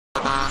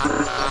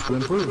To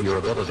improve your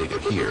ability to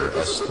hear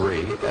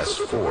S3,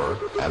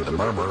 S4, and the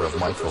murmur of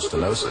mitral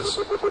stenosis,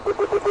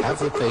 have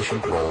the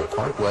patient roll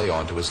partway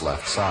onto his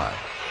left side,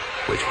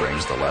 which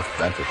brings the left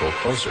ventricle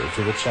closer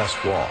to the chest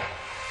wall.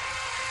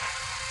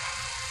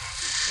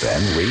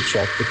 Then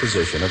recheck the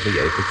position of the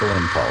apical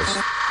impulse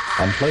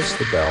and place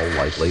the bell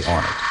lightly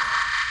on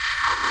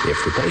it.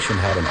 If the patient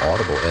had an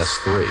audible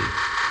S3,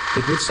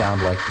 it would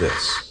sound like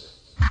this.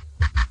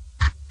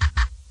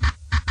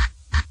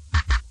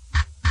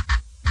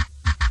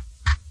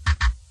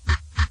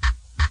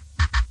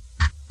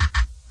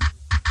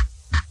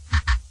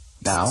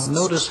 Now,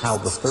 notice how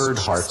the third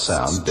heart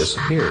sound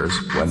disappears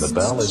when the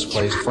bell is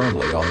placed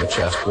firmly on the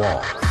chest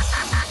wall.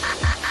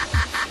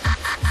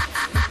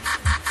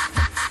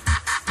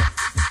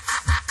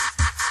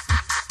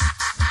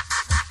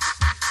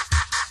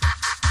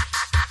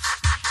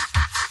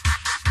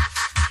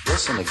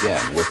 Listen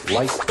again with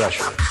light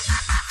pressure.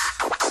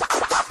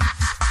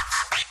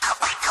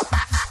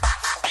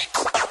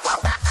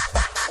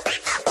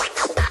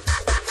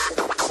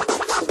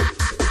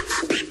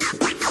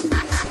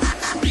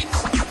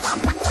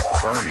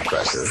 Firm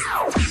pressure.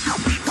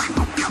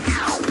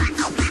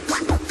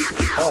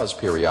 Pause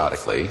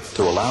periodically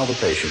to allow the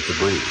patient to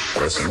breathe.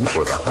 Listen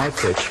for the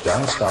high-pitched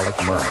diastolic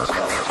murmur.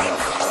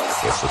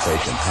 If the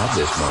patient had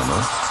this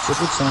murmur, it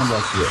would sound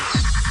like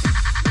this.